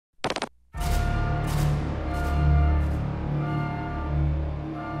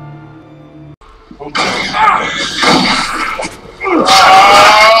Hopefully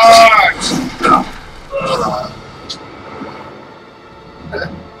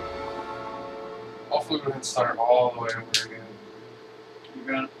we can start all the way over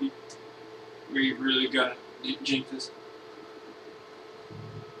again. We really gonna jinx this.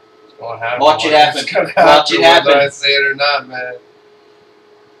 Watch it happen. Watch it happen. Whether I say it or not, man.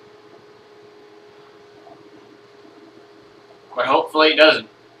 But hopefully it doesn't.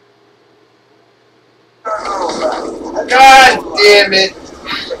 God damn it!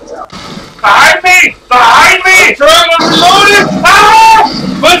 Behind me! Behind me! I'm trying to reload it! Ah!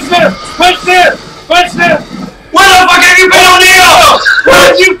 Push this! Push this! Push this! Where the fuck have you been, O'Neal?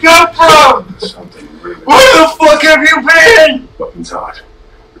 Where'd you come from? Where the fuck have you been? Weapons hot,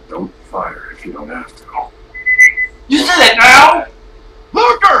 but don't fire if you don't have to. You said it now?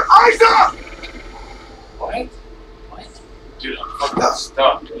 Looker, eyes up! What? What? Dude, I'm fucking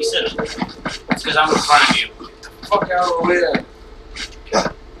stuck. You said it. It's because I'm in front of you. Fuck out of the way.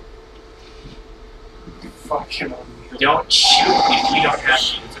 Fucking O'Neal. Don't shoot if you don't have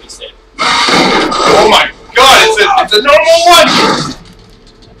to. That's what he said. Oh my god, it's a normal one!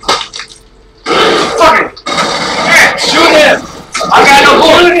 Fuck it! Hey, shoot him! I got no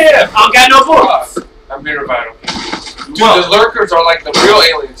bullet here! I got no bullets! I'm being revived. Dude, the lurkers are like the real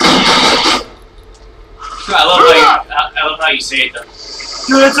aliens. I love how you say it though.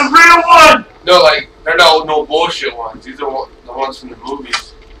 Dude, it's a real one! No, like, they're no bullshit ones. These are the ones from the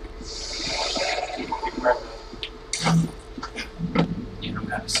movies. Yeah, I'm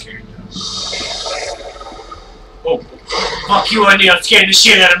kind of scared though. Oh, fuck you, O'Neal! Scared the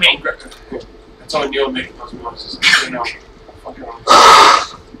shit out of me! That's O'Neal making those noises. You know. Fucking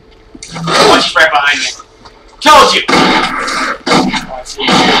Watch, he's right behind me. Told you! I see you.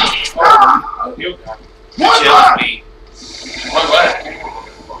 Oh, O'Neal guy. Chill with me. One leg.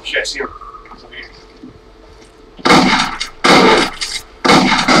 Oh shit, I see him. He's over here.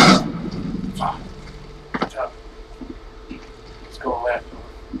 Fuck. What's up? Let's go left.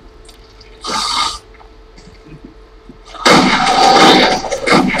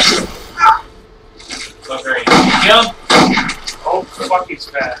 Look right. Kill him? Oh, fuck, he's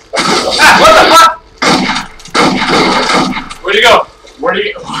fast. Ah, what the fuck? Where'd he go? Where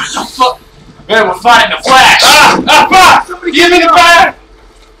the fuck? Man, we're fighting the Flash! Fuck! Somebody give me the bag!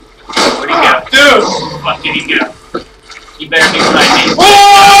 Where'd he go? Dude! Fuck did he go? You better be behind me.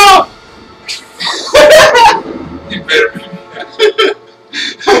 Oh! You better be.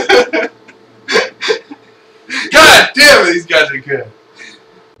 God damn it, these guys are good.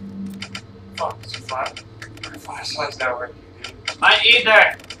 Fuck, it's a flashlight's not working, dude. Mine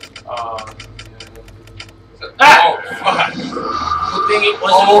either. Oh, fuck. Good thing it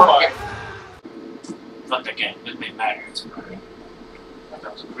wasn't working. Fuck that game. It didn't matter. It's okay.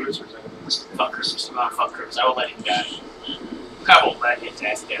 That was a bruiser. Fuckers. Fuckers. I will let him die. I won't let his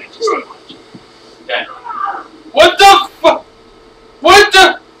ass die. Just so much. Then. What the fuck? What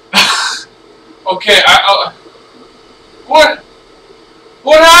the? Okay,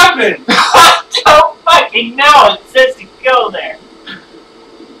 What happened? I don't fucking know. It says to go there.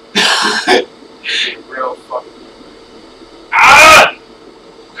 Real fucking. Ah!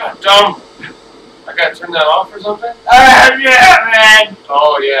 God damn. I gotta turn that off or something? Yeah, man.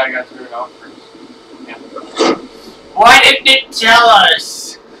 Oh yeah, I gotta turn it off first. Yeah. Why didn't it tell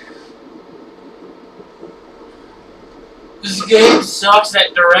us? This game sucks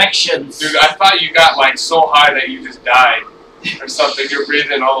at directions. Dude, I thought you got like so high that you just died. Or something. You're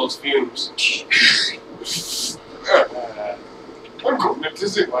breathing all those fumes. I'm going to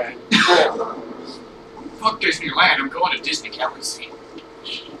Disneyland. Fuck Disneyland, I'm going to Disney Galaxy.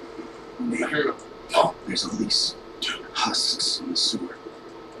 Oh, there's at least 2 husks in the sewer.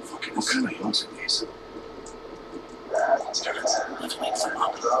 Fucking what kind of bugs are these? Let's wait for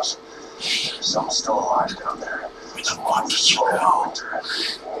one of those. Someone's still alive down there. Where the fuck did you go?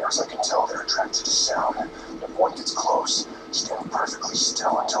 As I can tell, they're attracted to sound. If one gets close, stand perfectly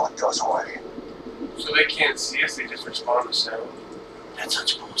still until it goes away. So they can't see us, they just respond to sound. That's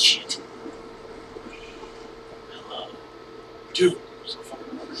such bullshit. Hello. Dude, so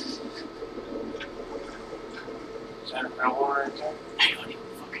fucking is that a real one right there? I don't even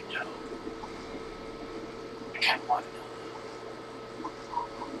fucking know. I kinda want to know.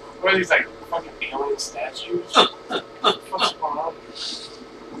 What are these, like, fucking alien statues? What's going on?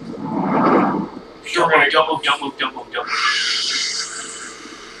 Sure, we're gonna Don't move.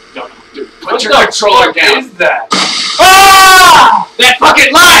 Put your controller down. What is that? Ah! That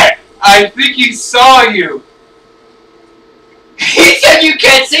fucking liar! I think he saw you. He said you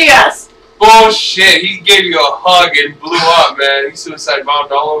can't see us! Bullshit, he gave you a hug and blew up, man. He suicide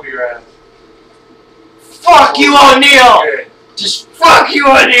bombed all over your ass. Fuck you, O'Neal! Just fuck you,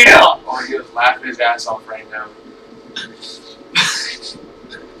 O'Neal! All he is laughing his ass off right now.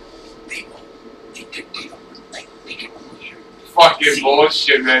 Fucking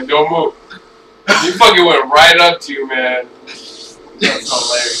bullshit, man. Don't move. You fucking went right up to you, man. That's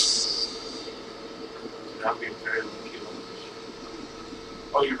hilarious. I'm being very lucky.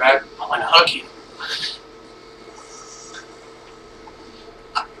 Oh, you're back? I want to hug you.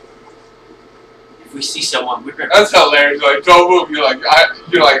 If we see someone, we're gonna. That's hilarious. Like, don't move. You're like,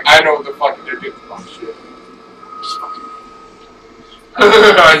 I know what the fuck they're doing. Oh shit. I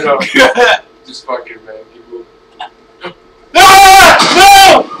know. Just fucking, man. Keep moving.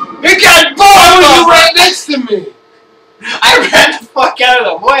 No! You got bombed! You right next to me! I ran the fuck out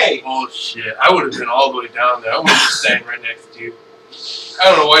of the way! Bullshit. I would have been all the way down there. I would have been standing right next to you. I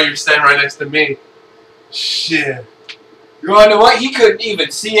don't know why you're standing right next to me. Shit. You wanna know what? He couldn't even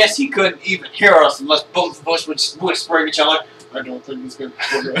see us, he couldn't even hear us unless both of us would whisper at each other. I don't think he's gonna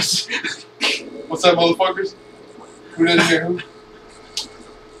hear us. What's up, motherfuckers? Who didn't hear who?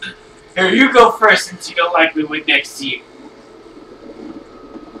 Here, you go first since you don't like me went next to you.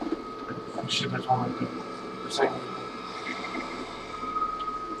 Oh shit, that's one right there.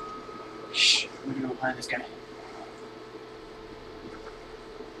 Shh, we're gonna go behind this guy.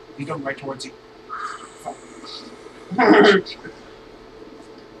 You come right towards you.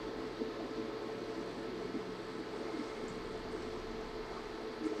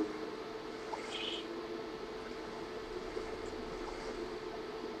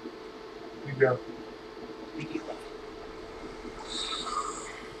 You go.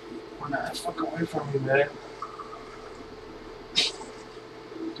 Run that fuck away from me, man.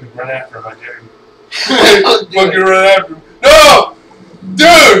 Dude, run after him, I dare you. Fucking run after him. No!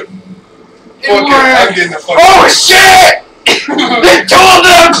 Dude! Fuck it, I'm getting the fuck Oh shit! They told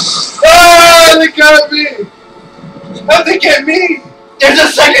them! Ah, they got me! How'd they get me? There's a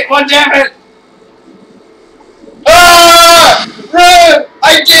second one, damn it! Ah! Run!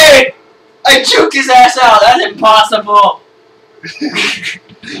 I did! I juked his ass out, that's impossible!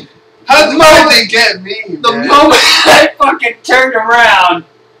 How'd they get me, man? The moment I fucking turned around!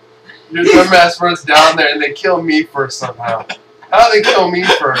 Your dumbass runs down there and they kill me first somehow. How'd they kill me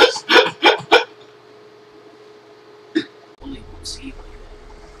first?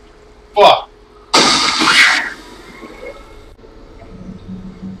 Fuck.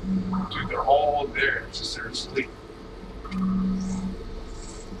 Dude, they're all there. It's just they're asleep.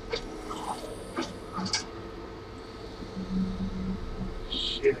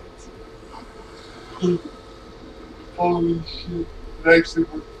 Shit. Holy shit. It actually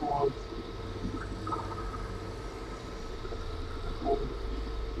worked for us.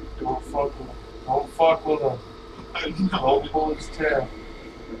 Don't fuck with him. Don't fuck with him. Don't pull his tail.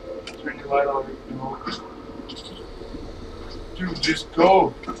 Turn your light on. Dude, just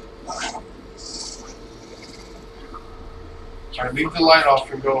go. Alright, leave the light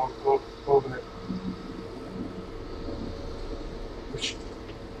off and go over there. Which?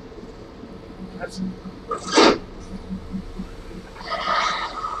 That's it.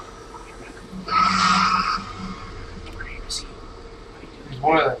 He's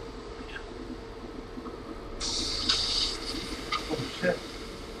one of them. Holy shit.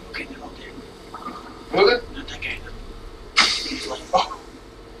 Okay, they're all dead. Really? Not that guy. He's like, Oh.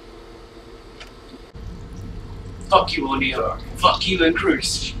 fuck you, O'Neal. Fuck you and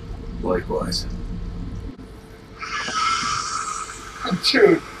Cruz. Likewise.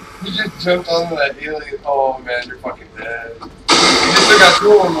 Dude, you just jumped onto that alien. Oh man, you're fucking dead. You just still got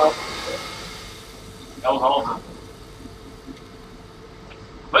two of them though. That was all of them.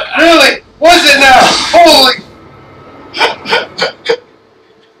 But Really? Was it now? Holy!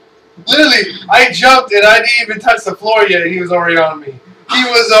 Literally, I jumped and I didn't even touch the floor yet. He was already on me. He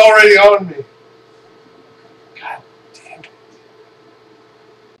was already on me. God damn it.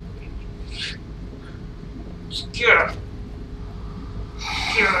 Secure.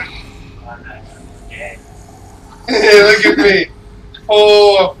 Look at me.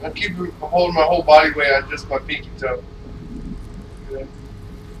 Oh, I keep holding my whole body weight on just my pinky toe.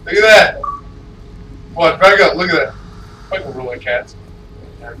 Look at that. What? Back up. Look at that. Fucking roll like cats.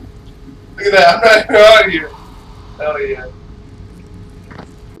 Look at that. I'm not even out of here. Hell yeah.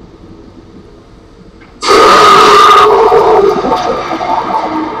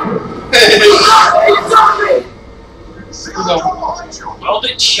 Weld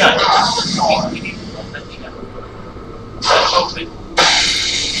it shut. Open.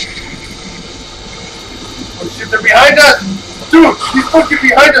 Oh shit, they're behind us! Dude, he's fucking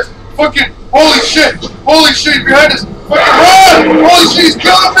behind us! Fucking, holy shit! Holy shit, he's behind us! Fucking run! Holy shit, he's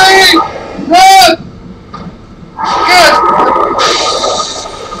killing me! Run!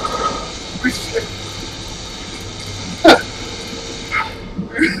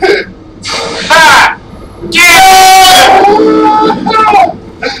 Ha! Yeah!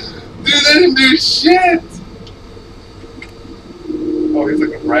 Dude, they didn't do shit! Oh, he's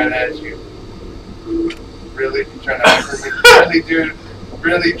looking right at you. Really? You trying to hide from me? Really, dude?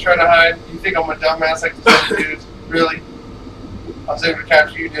 Really trying to hide? You think I'm a dumbass like this other dude? Really? I was able to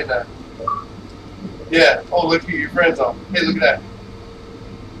capture you, didn't I? Yeah. Oh, look who your friends are. Hey, look at that.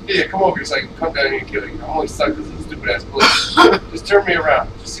 Yeah, come over here so I can come down here and kill you. I'm only stuck because of this stupid ass bullet. Just turn me around.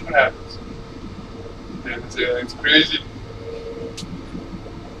 Just see what happens. Dude, it's crazy.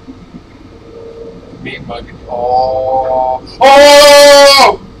 Me mugging you. Oh!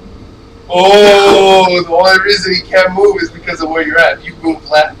 Oh! Oh! The only reason he can't move is because of where you're at. You move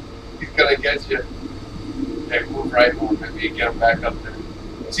left, he's gonna get you. Okay, move right more, maybe get him back up there.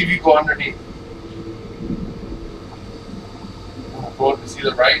 See if you go underneath. Go to see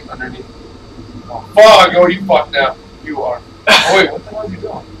the right underneath. Oh fuck! Oh, you fucked now. You are. Oh wait, what the hell are you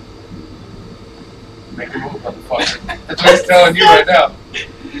doing? Make a move, motherfucker. That's what he's telling you right now.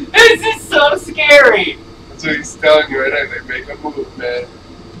 This is so scary. That's what he's telling you right now. They make a move, man.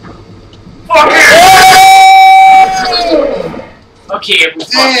 Fuck it! Okay,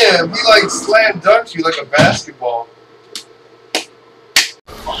 damn, he like slam dunked you like a basketball.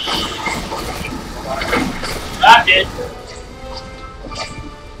 Not it.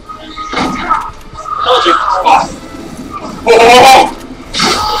 Told you. Fuck. Oh!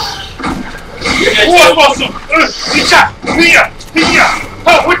 You're awesome.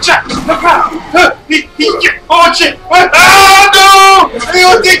 Oh shit! Ah no! I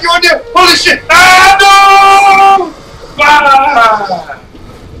don't think you're on there! Holy shit! Ah no! Ah!